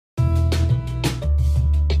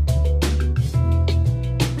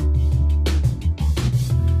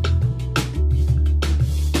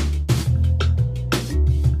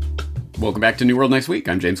Welcome back to New World Next Week.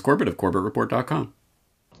 I'm James Corbett of CorbettReport.com.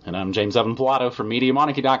 And I'm James Evan Pilato from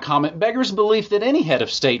MediaMonarchy.com. It beggars belief that any head of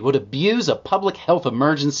state would abuse a public health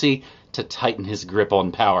emergency to tighten his grip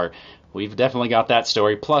on power. We've definitely got that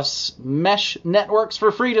story, plus mesh networks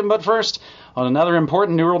for freedom. But first, on another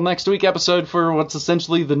important New World Next Week episode for what's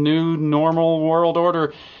essentially the new normal world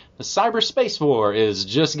order, the cyberspace war is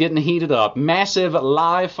just getting heated up. Massive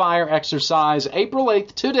live fire exercise, April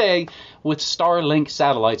 8th, today, with Starlink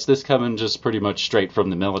satellites. This coming just pretty much straight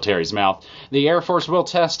from the military's mouth. The Air Force will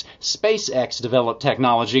test SpaceX-developed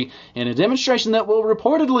technology in a demonstration that will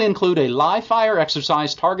reportedly include a live fire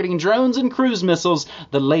exercise targeting drones and cruise missiles,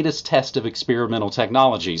 the latest test of experimental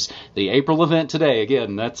technologies. The April event today,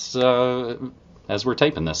 again, that's as we're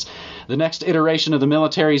taping this. The next iteration of the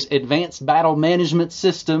military's Advanced Battle Management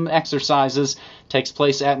System exercises takes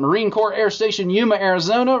place at Marine Corps Air Station Yuma,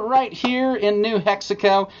 Arizona, right here in New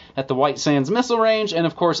Mexico at the White Sands Missile Range, and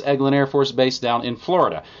of course Eglin Air Force Base down in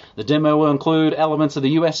Florida. The demo will include elements of the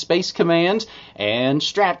U.S. Space Command and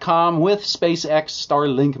STRATCOM with SpaceX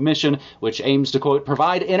Starlink mission, which aims to, quote,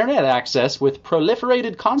 provide internet access with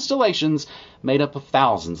proliferated constellations made up of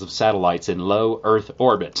thousands of satellites in low Earth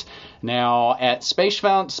orbit. Now, at Space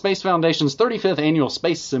Foundation's 35th Annual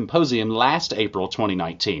Space Symposium last April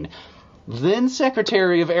 2019, then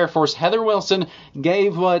Secretary of Air Force Heather Wilson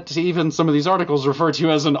gave what even some of these articles refer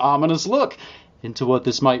to as an ominous look into what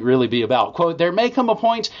this might really be about. Quote, there may come a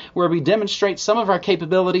point where we demonstrate some of our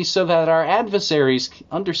capabilities so that our adversaries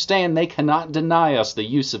understand they cannot deny us the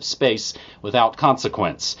use of space without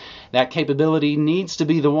consequence. That capability needs to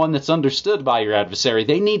be the one that's understood by your adversary.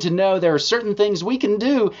 They need to know there are certain things we can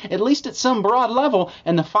do, at least at some broad level,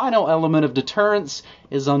 and the final element of deterrence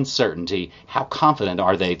is uncertainty. How confident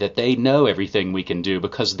are they that they know everything we can do?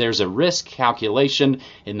 Because there's a risk calculation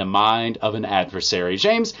in the mind of an adversary.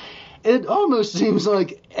 James, it almost seems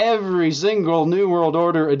like every single New World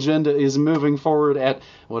Order agenda is moving forward at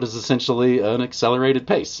what is essentially an accelerated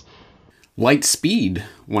pace. Light speed,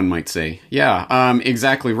 one might say. Yeah,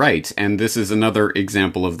 exactly right. And this is another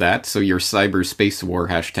example of that. So your cyberspace war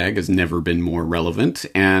hashtag has never been more relevant.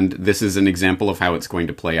 And this is an example of how it's going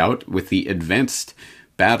to play out with the Advanced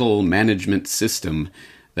Battle Management System.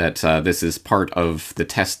 That this is part of the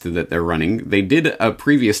test that they're running. They did a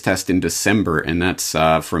previous test in December, and that's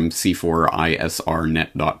from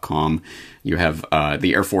C4ISRnet.com. You have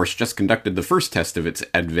the Air Force just conducted the first test of its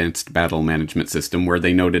Advanced Battle Management System, where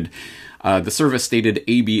they noted the service stated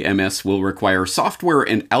ABMS will require software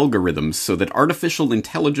and algorithms so that artificial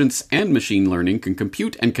intelligence and machine learning can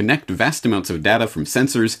compute and connect vast amounts of data from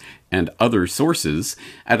sensors and other sources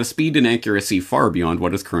at a speed and accuracy far beyond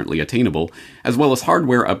what is currently attainable, as well as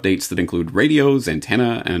hardware updates that include radios,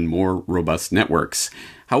 antenna, and more robust networks.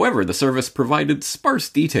 However, the service provided sparse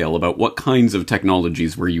detail about what kinds of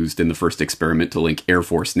technologies were used in the first experiment to link Air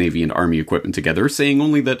Force, Navy, and Army equipment together, saying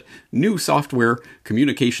only that new software,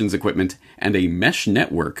 communications equipment, and a mesh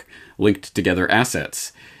network linked together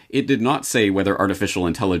assets. It did not say whether artificial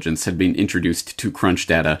intelligence had been introduced to crunch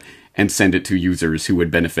data and send it to users who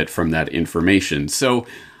would benefit from that information. So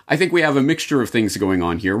I think we have a mixture of things going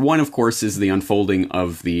on here. One, of course, is the unfolding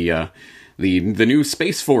of the new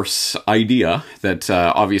Space Force idea that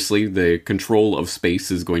obviously the control of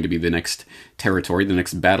space is going to be the next territory, the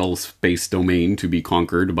next battle space domain to be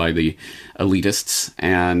conquered by the elitists.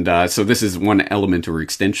 And so this is one element or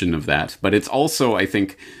extension of that. But it's also, I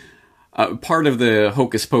think, part of the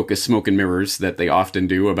hocus pocus smoke and mirrors that they often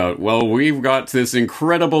do about, well, we've got this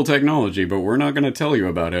incredible technology, but we're not going to tell you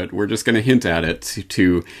about it. We're just going to hint at it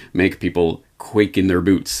to make people quake in their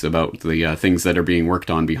boots about the things that are being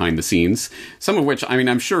worked on behind the scenes. Some of which, I mean,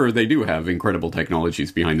 I'm sure they do have incredible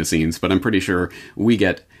technologies behind the scenes, but I'm pretty sure we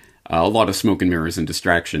get a lot of smoke and mirrors and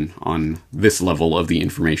distraction on this level of the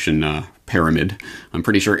information pyramid. I'm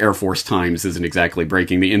pretty sure Air Force Times isn't exactly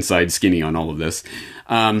breaking the inside skinny on all of this.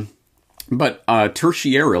 But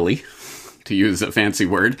tertiarily, to use a fancy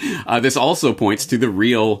word, this also points to the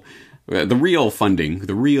real funding,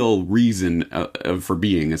 the real reason for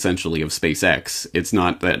being, essentially, of SpaceX. It's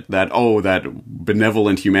not that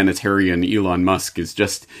benevolent humanitarian Elon Musk is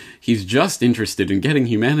he's just interested in getting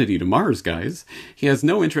humanity to Mars, guys. He has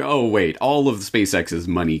no interest. Oh, wait, all of SpaceX's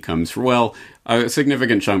money comes from, well, a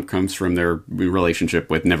significant chunk comes from their relationship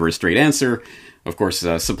with Never a Straight Answer. Of course,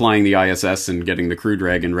 supplying the ISS and getting the Crew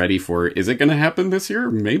Dragon ready for, is it going to happen this year?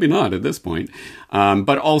 Maybe not at this point.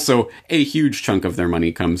 But also, a huge chunk of their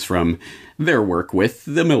money comes from their work with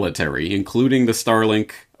the military, including the Starlink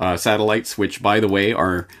satellites, which, by the way,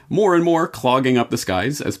 are more and more clogging up the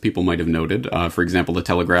skies, as people might have noted. For example, The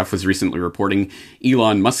Telegraph was recently reporting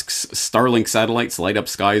Elon Musk's Starlink satellites light up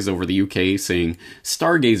skies over the UK, saying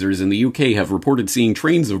stargazers in the UK have reported seeing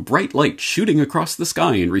trains of bright light shooting across the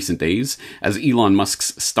sky in recent days as Elon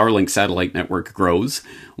Musk's Starlink satellite network grows.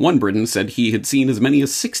 One Briton said he had seen as many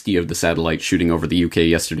as 60 of the satellites shooting over the UK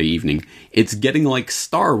yesterday evening. It's getting like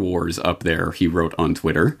Star Wars up there, he wrote on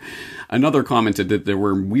Twitter. Another commented that there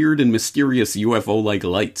were weird and mysterious UFO-like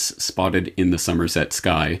lights spotted in the Somerset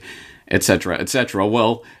sky, etc., etc.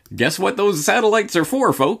 Well, guess what those satellites are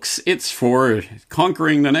for, folks? It's for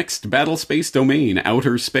conquering the next battle space domain,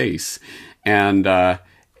 outer space. And,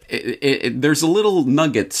 there's a little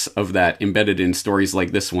nuggets of that embedded in stories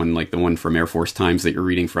like this one, like the one from Air Force Times that you're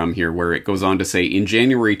reading from here, where it goes on to say, in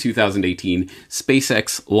January 2018,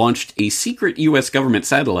 SpaceX launched a secret U.S. government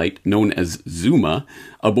satellite known as Zuma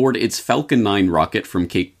aboard its Falcon 9 rocket from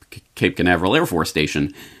Cape Canaveral Air Force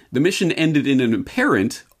Station. The mission ended in an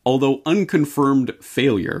apparent, although unconfirmed,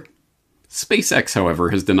 failure. SpaceX, however,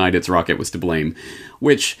 has denied its rocket was to blame,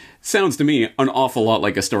 which sounds to me an awful lot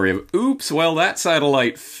like a story of, oops, well, that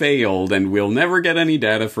satellite failed and we'll never get any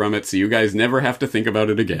data from it, so you guys never have to think about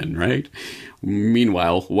it again, right?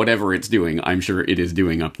 Meanwhile, whatever it's doing, I'm sure it is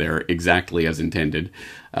doing up there exactly as intended.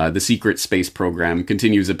 The secret space program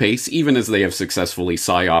continues apace, even as they have successfully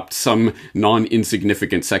psyoped some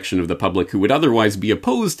non-insignificant section of the public who would otherwise be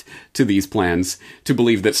opposed to these plans to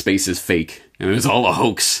believe that space is fake and it's all a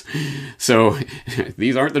hoax. So,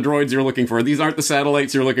 these aren't the droids you're looking for. These aren't the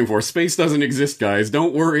satellites you're looking for. Space doesn't exist, guys.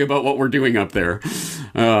 Don't worry about what we're doing up there.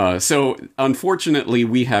 So, unfortunately,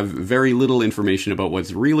 we have very little information about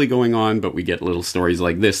what's really going on, but we get little stories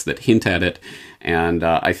like this that hint at it. And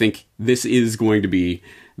I think this is going to be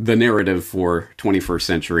the narrative for 21st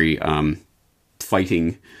century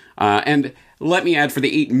fighting. And let me add for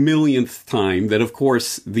the 8 millionth time that, of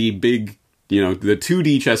course, the big, the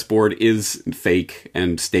 2D chessboard is fake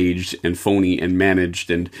and staged and phony and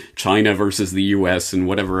managed, and China versus the US and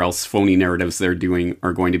whatever else phony narratives they're doing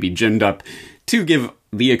are going to be ginned up to give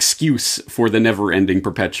the excuse for the never-ending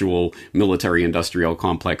perpetual military-industrial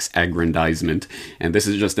complex aggrandizement. And this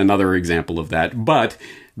is just another example of that. But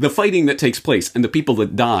the fighting that takes place and the people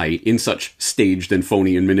that die in such staged and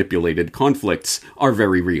phony and manipulated conflicts are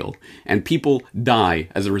very real. And people die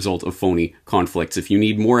as a result of phony conflicts. If you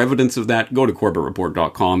need more evidence of that, go to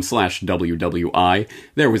corbettreport.com/WWI.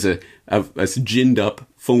 There was a ginned up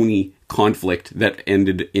phony conflict that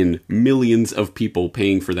ended in millions of people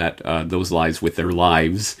paying for those lives with their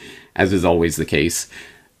lives, as is always the case.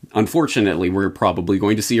 Unfortunately, we're probably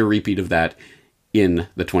going to see a repeat of that in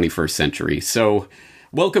the 21st century. So,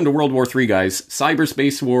 welcome to World War III, guys.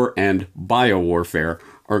 Cyberspace war and biowarfare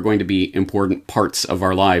are going to be important parts of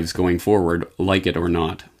our lives going forward, like it or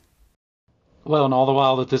not. Well, and all the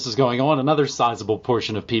while that this is going on, another sizable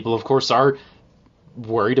portion of people, of course, are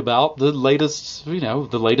worried about the latest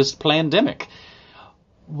pandemic.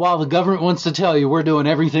 While the government wants to tell you we're doing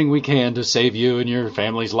everything we can to save you and your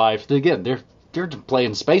family's life, again, they're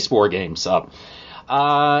playing space war games up.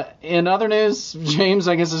 In other news, James,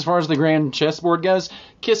 I guess as far as the grand chessboard goes,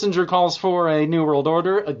 Kissinger calls for a new world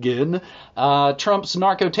order again. Trump's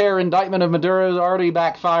narco-terror indictment of Maduro is already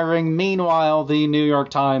backfiring. Meanwhile, the New York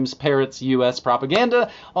Times parrots U.S. propaganda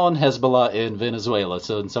on Hezbollah in Venezuela.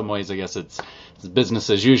 So in some ways, I guess it's business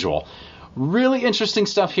as usual. Really interesting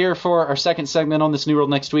stuff here for our second segment on this New World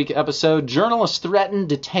Next Week episode. Journalists threatened,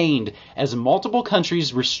 detained as multiple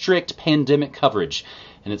countries restrict pandemic coverage.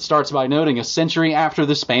 And it starts by noting a century after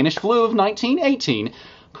the Spanish flu of 1918,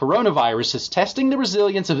 coronavirus is testing the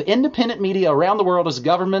resilience of independent media around the world as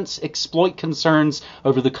governments exploit concerns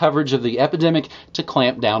over the coverage of the epidemic to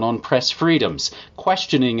clamp down on press freedoms.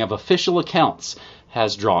 Questioning of official accounts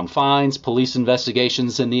has drawn fines, police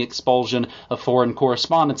investigations, and the expulsion of foreign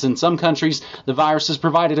correspondents. In some countries, the virus has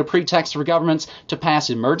provided a pretext for governments to pass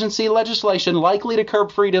emergency legislation likely to curb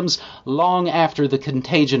freedoms long after the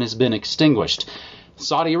contagion has been extinguished.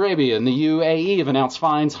 Saudi Arabia and the UAE have announced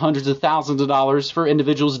fines hundreds of thousands of dollars for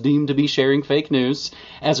individuals deemed to be sharing fake news.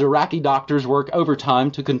 As Iraqi doctors work overtime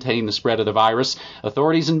to contain the spread of the virus,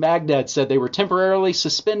 authorities in Baghdad said they were temporarily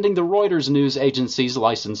suspending the Reuters news agency's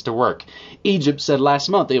license to work. Egypt said last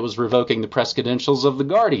month it was revoking the press credentials of The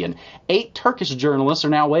Guardian. 8 Turkish journalists are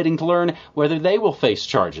now waiting to learn whether they will face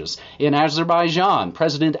charges. In Azerbaijan,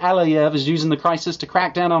 President Aliyev is using the crisis to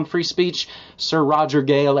crack down on free speech. Sir Roger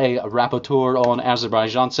Gale, a rapporteur on Azerbaijan,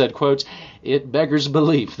 said, quote, It beggars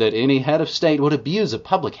belief that any head of state would abuse a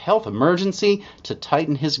public health emergency to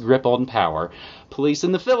tighten his grip on power. Police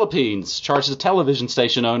in the Philippines charged a television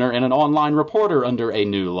station owner and an online reporter under a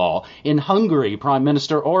new law. In Hungary, Prime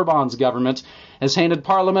Minister Orban's government has handed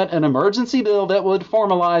Parliament an emergency bill that would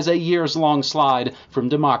formalize a years-long slide from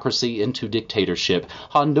democracy into dictatorship.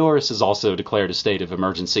 Honduras has also declared a state of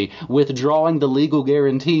emergency, withdrawing the legal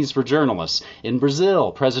guarantees for journalists. In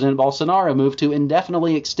Brazil, President Bolsonaro moved to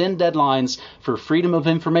indefinitely extend deadlines for freedom of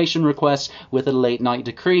information requests with a late-night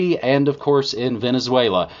decree. And, of course, in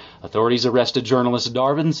Venezuela, authorities arrested journalist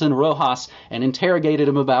Darvinson Rojas and interrogated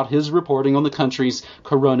him about his reporting on the country's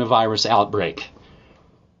coronavirus outbreak.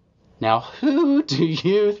 Now, who do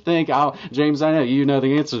you think, James, I know you know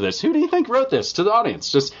the answer to this. Who do you think wrote this to the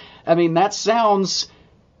audience? That sounds,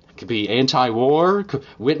 could be anti-war,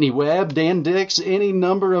 Whitney Webb, Dan Dix, any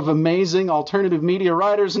number of amazing alternative media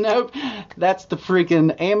writers. Nope, that's the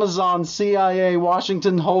freaking Amazon, CIA,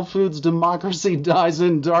 Washington, Whole Foods, Democracy Dies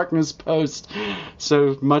in Darkness Post.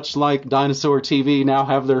 So much like Dinosaur TV now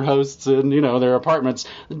have their hosts in, their apartments,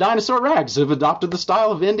 the Dinosaur Rags have adopted the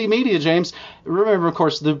style of indie media, James. Remember, of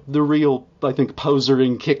course, the real,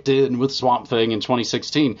 posering kicked in with Swamp Thing in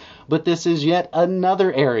 2016. But this is yet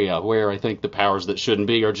another area where I think the powers that shouldn't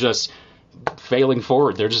be are just failing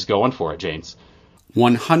forward. They're just going for it, James.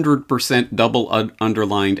 100% double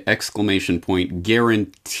underlined exclamation point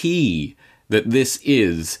guarantee that this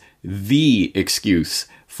is the excuse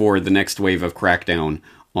for the next wave of crackdown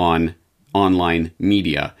on online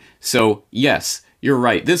media. So, yes, you're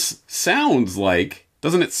right. This sounds like,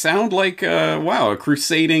 doesn't it sound like, a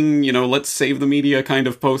crusading, let's save the media kind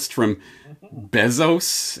of post from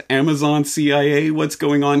Bezos, Amazon, CIA, what's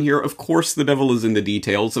going on here? Of course the devil is in the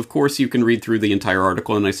details. Of course you can read through the entire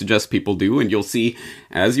article, and I suggest people do, and you'll see,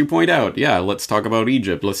 as you point out, let's talk about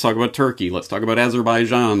Egypt, let's talk about Turkey, let's talk about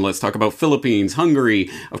Azerbaijan, let's talk about Philippines, Hungary.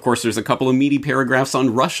 Of course, there's a couple of meaty paragraphs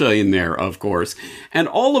on Russia in there, of course. And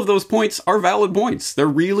all of those points are valid points. There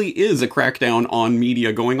really is a crackdown on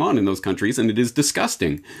media going on in those countries, and it is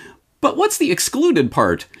disgusting. But what's the excluded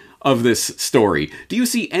part of this story? Do you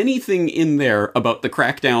see anything in there about the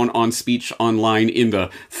crackdown on speech online in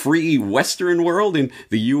the free Western world, in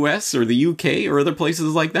the US or the UK or other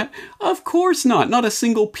places like that? Of course not. Not a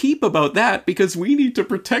single peep about that, because we need to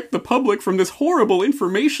protect the public from this horrible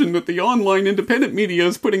information that the online independent media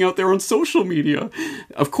is putting out there on social media.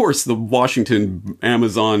 Of course, the Washington,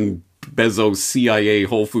 Amazon, Bezos, CIA,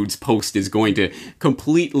 Whole Foods Post is going to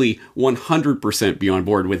completely 100% be on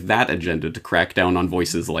board with that agenda to crack down on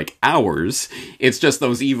voices like ours. It's just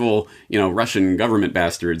those evil, Russian government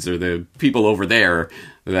bastards or the people over there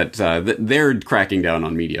that they're cracking down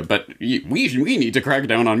on media. But we need to crack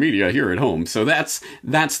down on media here at home. So that's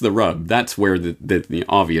the rub. That's where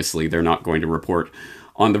obviously they're not going to report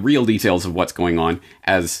on the real details of what's going on,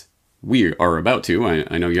 as we are about to.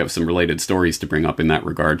 I know you have some related stories to bring up in that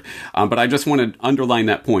regard. But I just want to underline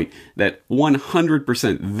that point, that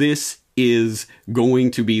 100% this is going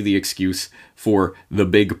to be the excuse for the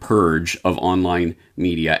big purge of online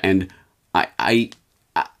media. And I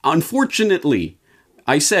unfortunately,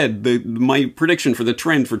 I said my prediction for the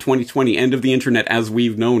trend for 2020, end of the internet as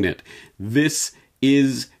we've known it, this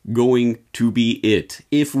is going to be it.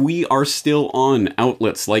 If we are still on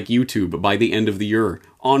outlets like YouTube by the end of the year,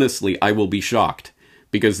 honestly, I will be shocked,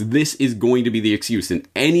 because this is going to be the excuse. And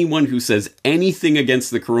anyone who says anything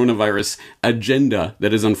against the coronavirus agenda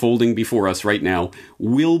that is unfolding before us right now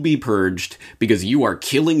will be purged, because you are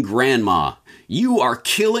killing grandma. You are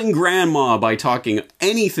killing grandma by talking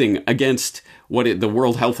anything against what the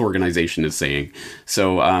World Health Organization is saying.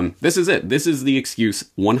 So this is it. This is the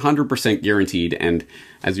excuse, 100% guaranteed. And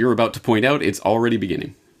as you're about to point out, it's already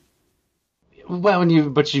beginning. Well,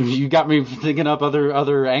 you got me thinking up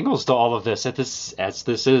other angles to all of this. As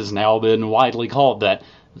this is now been widely called that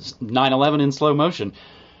 9/11 in slow motion.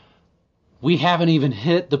 We haven't even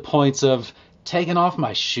hit the points of taking off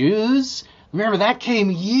my shoes. Remember, that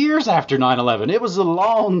came years after 9/11. It was a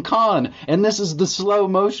long con, and this is the slow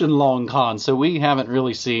motion long con. So we haven't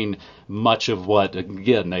really seen much of what,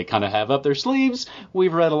 again, they kind of have up their sleeves.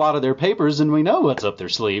 We've read a lot of their papers, and we know what's up their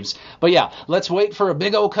sleeves. But yeah, let's wait for a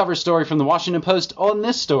big old cover story from the Washington Post on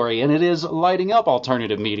this story, and it is lighting up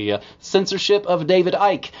alternative media. Censorship of David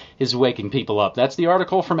Icke is waking people up. That's the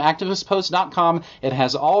article from ActivistPost.com. It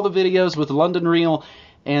has all the videos with London Real.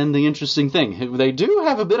 And the interesting thing, they do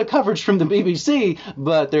have a bit of coverage from the BBC,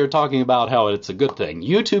 but they're talking about how it's a good thing.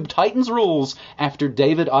 YouTube tightens rules after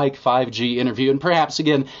David Icke 5G interview. And perhaps,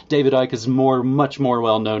 again, David Icke is much more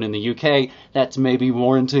well-known in the UK. That's maybe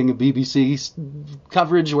warranting a BBC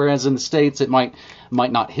coverage, whereas in the States it might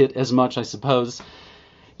not hit as much, I suppose.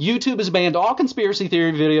 YouTube has banned all conspiracy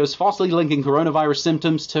theory videos falsely linking coronavirus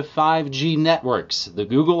symptoms to 5G networks. The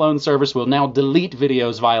Google-owned service will now delete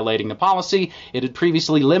videos violating the policy. It had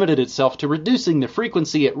previously limited itself to reducing the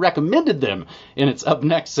frequency it recommended them in its Up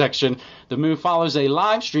Next section. The move follows a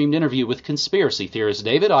live-streamed interview with conspiracy theorist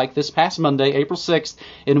David Icke this past Monday, April 6th,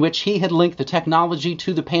 in which he had linked the technology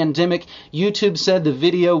to the pandemic. YouTube said the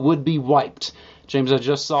video would be wiped. James, I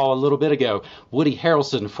just saw a little bit ago Woody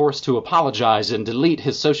Harrelson forced to apologize and delete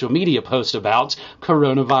his social media post about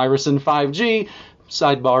coronavirus and 5G.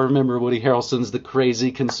 Sidebar, remember Woody Harrelson's the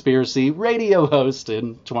crazy conspiracy radio host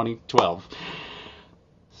in 2012.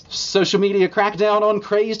 Social media crackdown on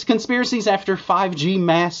crazed conspiracies after 5G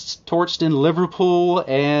masts torched in Liverpool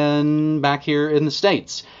and back here in the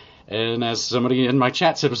States. And as somebody in my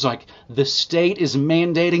chat said, it was like, the state is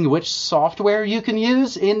mandating which software you can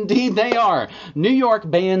use? Indeed they are. New York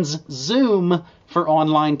bans Zoom for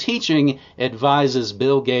online teaching, advises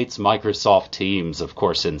Bill Gates' Microsoft Teams, of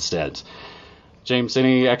course, instead. James,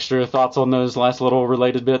 any extra thoughts on those last little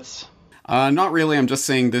related bits? Not really. I'm just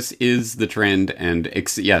saying this is the trend, and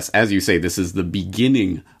yes, as you say, this is the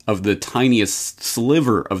beginning of the tiniest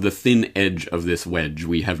sliver of the thin edge of this wedge.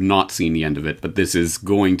 We have not seen the end of it, but this is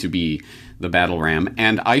going to be the battle ram.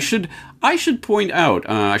 And I should point out,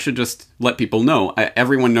 I should just let people know,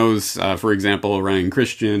 everyone knows, for example, Ryan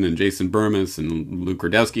Christian and Jason Burmis and Luke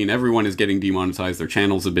Rudowski, and everyone is getting demonetized. Their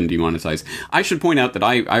channels have been demonetized. I should point out that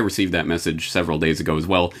I received that message several days ago as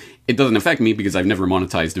well. It doesn't affect me because I've never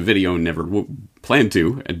monetized a video and never plan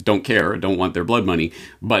to. I don't care. I don't want their blood money.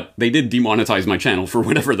 But they did demonetize my channel for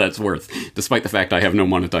whatever that's worth, despite the fact I have no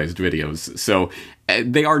monetized videos. So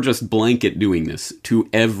they are just blanket doing this to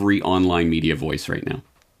every online media voice right now.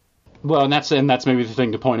 Well, and that's maybe the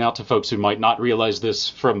thing to point out to folks who might not realize this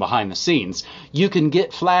from behind the scenes. You can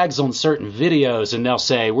get flags on certain videos and they'll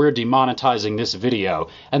say, we're demonetizing this video,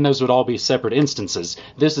 and those would all be separate instances.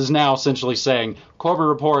 This is now essentially saying, Corbett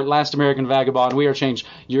Report, Last American Vagabond, we are changed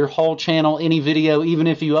your whole channel, any video, even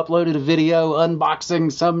if you uploaded a video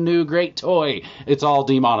unboxing some new great toy, it's all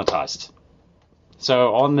demonetized.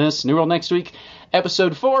 So on this, New World Next Week,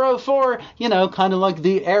 episode 404, kind of like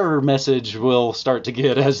the error message we'll start to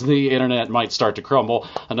get as the internet might start to crumble.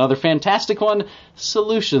 Another fantastic one,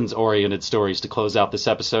 solutions-oriented stories to close out this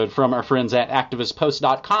episode from our friends at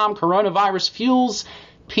activistpost.com. Coronavirus fuels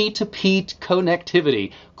P2P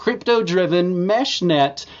connectivity. Crypto-driven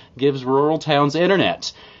MeshNet gives rural towns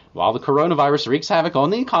internet. While the coronavirus wreaks havoc on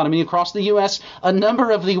the economy across the U.S., a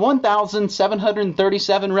number of the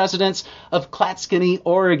 1,737 residents of Clatskanie,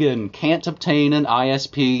 Oregon, can't obtain an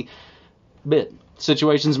ISP bid.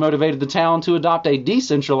 Situations motivated the town to adopt a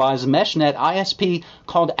decentralized MeshNet ISP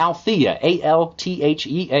called Althea,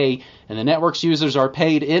 A-L-T-H-E-A, and the network's users are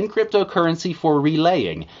paid in cryptocurrency for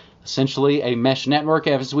relaying. Essentially, a mesh network,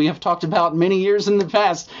 as we have talked about many years in the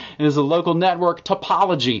past, is a local network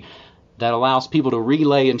topology that allows people to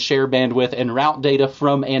relay and share bandwidth and route data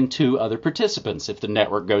from and to other participants. If the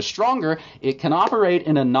network goes stronger, it can operate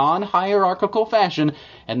in a non-hierarchical fashion,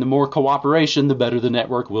 and the more cooperation, the better the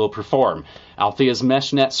network will perform. Althea's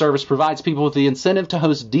MeshNet service provides people with the incentive to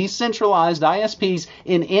host decentralized ISPs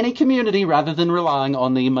in any community rather than relying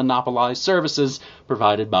on the monopolized services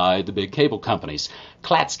provided by the big cable companies.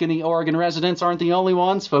 Clatskanie, Oregon residents aren't the only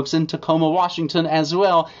ones. Folks in Tacoma, Washington as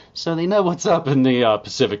well, so they know what's up in the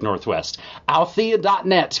Pacific Northwest.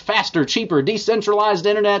 Althea.net, faster, cheaper, decentralized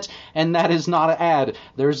internet, and that is not an ad.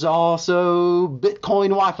 There's also Bitcoin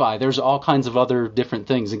Wi-Fi. There's all kinds of other different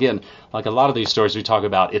things. Again, like a lot of these stories we talk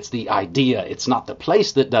about, it's the idea. It's not the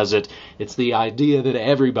place that does it. It's the idea that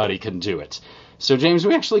everybody can do it. So, James,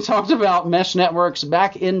 we actually talked about mesh networks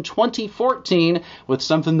back in 2014 with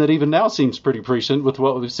something that even now seems pretty prescient with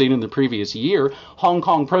what we've seen in the previous year. Hong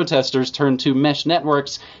Kong protesters turned to mesh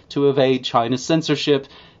networks to evade China's censorship.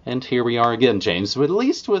 And here we are again, James, at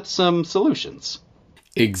least with some solutions.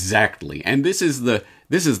 Exactly. And this is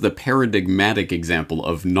the paradigmatic example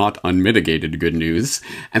of not unmitigated good news.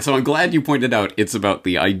 And so I'm glad you pointed out it's about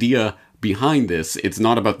the idea behind this. It's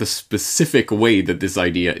not about the specific way that this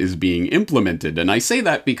idea is being implemented. And I say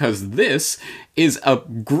that because this is a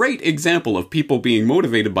great example of people being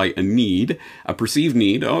motivated by a need, a perceived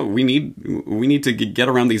need. Oh, we need to get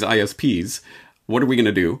around these ISPs. What are we going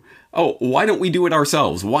to do? Oh, why don't we do it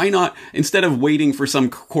ourselves? Why not, instead of waiting for some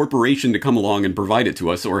corporation to come along and provide it to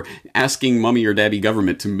us, or asking mommy or daddy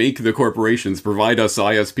government to make the corporations provide us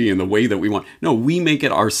ISP in the way that we want? No, we make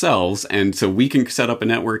it ourselves, and so we can set up a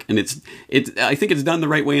network, and I think it's done the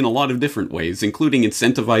right way in a lot of different ways, including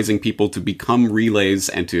incentivizing people to become relays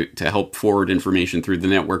and to help forward information through the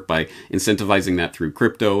network by incentivizing that through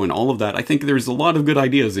crypto and all of that. I think there's a lot of good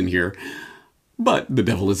ideas in here. But the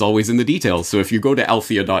devil is always in the details. So if you go to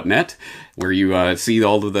althea.net, where you see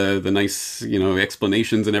all of the nice,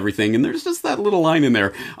 explanations and everything, and there's just that little line in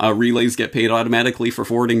there, relays get paid automatically for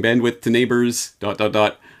forwarding bandwidth to neighbors, ...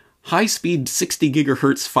 High-speed 60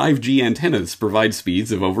 gigahertz 5G antennas provide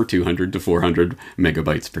speeds of over 200 to 400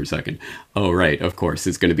 megabytes per second. Oh, right, of course,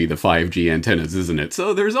 it's going to be the 5G antennas, isn't it?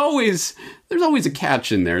 So there's always a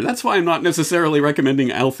catch in there. That's why I'm not necessarily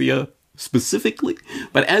recommending Althea specifically.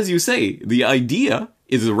 But as you say, the idea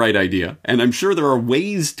is the right idea, and I'm sure there are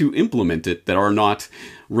ways to implement it that are not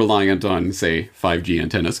reliant on, say, 5G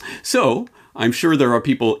antennas. So I'm sure there are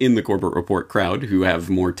people in the Corbett Report crowd who have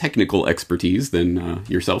more technical expertise than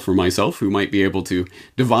yourself or myself who might be able to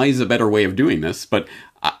devise a better way of doing this. But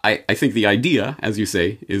I think the idea, as you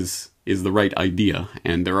say, is the right idea.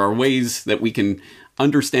 And there are ways that we can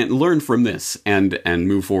understand, learn from this and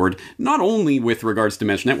move forward, not only with regards to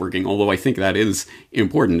mesh networking, although I think that is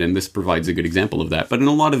important, and this provides a good example of that, but in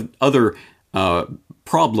a lot of other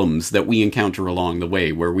problems that we encounter along the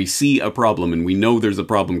way, where we see a problem and we know there's a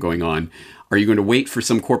problem going on. Are you going to wait for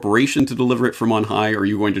some corporation to deliver it from on high? Are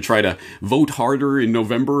you going to try to vote harder in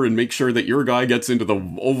November and make sure that your guy gets into the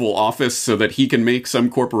Oval Office so that he can make some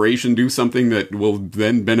corporation do something that will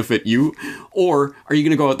then benefit you? Or are you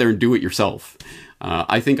going to go out there and do it yourself?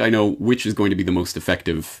 I think I know which is going to be the most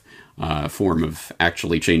effective form of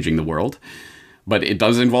actually changing the world. But it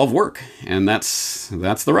does involve work, and that's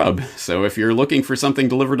the rub. So if you're looking for something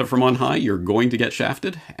delivered from on high, you're going to get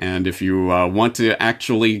shafted. And if you want to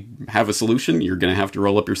actually have a solution, you're going to have to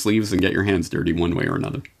roll up your sleeves and get your hands dirty one way or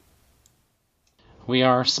another. We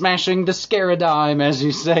are smashing the Scaradime, as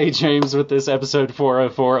you say, James, with this episode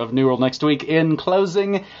 404 of New World Next Week. In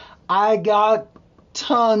closing, I got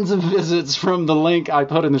tons of visits from the link I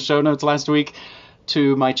put in the show notes last week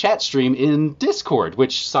to my chat stream in Discord,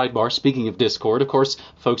 which, sidebar, speaking of Discord, of course,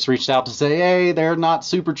 folks reached out to say, hey, they're not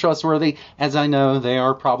super trustworthy. As I know, they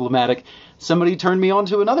are problematic. Somebody turned me on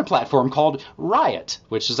to another platform called Riot,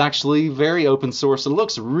 which is actually very open source and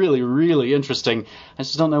looks really, really interesting. I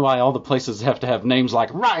just don't know why all the places have to have names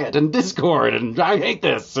like Riot and Discord and I hate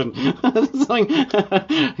this and it's like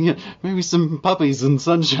maybe some puppies and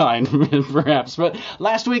sunshine perhaps. But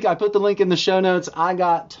last week I put the link in the show notes. I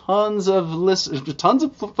got tons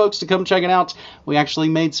of folks to come check it out. We actually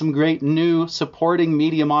made some great new supporting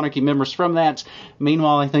Media Monarchy members from that.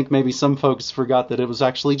 Meanwhile, I think maybe some folks forgot that it was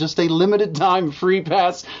actually just a limited time free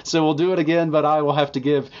pass, so we'll do it again, but I will have to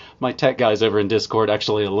give my tech guys over in Discord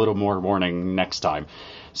actually a little more warning next time.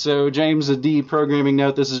 So, James, a deprogramming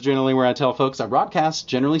note, this is generally where I tell folks I broadcast,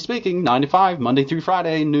 generally speaking, 9 to 5, Monday through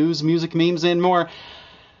Friday, news, music, memes, and more.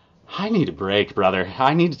 I need a break, brother.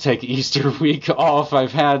 I need to take Easter week off.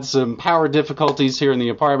 I've had some power difficulties here in the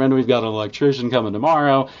apartment. We've got an electrician coming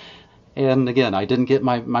tomorrow. And again, I didn't get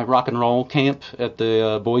my rock and roll camp at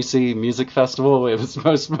the Boise Music Festival. It was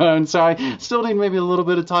postponed, so I still need maybe a little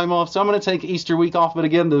bit of time off. So I'm going to take Easter week off. But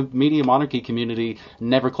again, the Media Monarchy community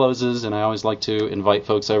never closes, and I always like to invite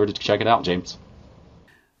folks over to check it out, James.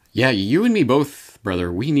 Yeah, you and me both,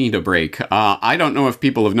 brother. We need a break. I don't know if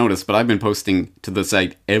people have noticed, but I've been posting to the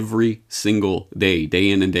site every single day, day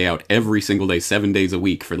in and day out, every single day, 7 days a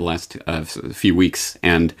week for the last few weeks.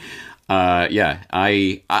 And I'm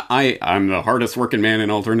the hardest working man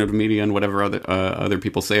in alternative media and whatever other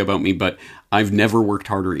people say about me, but I've never worked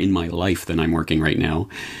harder in my life than I'm working right now.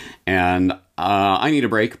 And I need a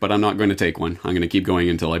break, but I'm not going to take one. I'm going to keep going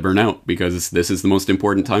until I burn out, because this is the most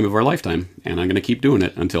important time of our lifetime, and I'm going to keep doing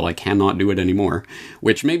it until I cannot do it anymore,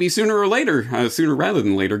 which may be sooner rather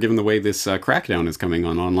than later, given the way this crackdown is coming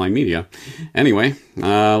on online media. Anyway,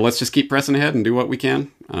 let's just keep pressing ahead and do what we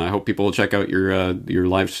can. I hope people will check out your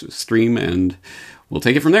live stream, and we'll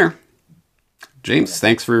take it from there. James,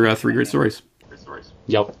 thanks for 3 great stories.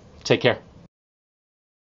 Yep. Take care.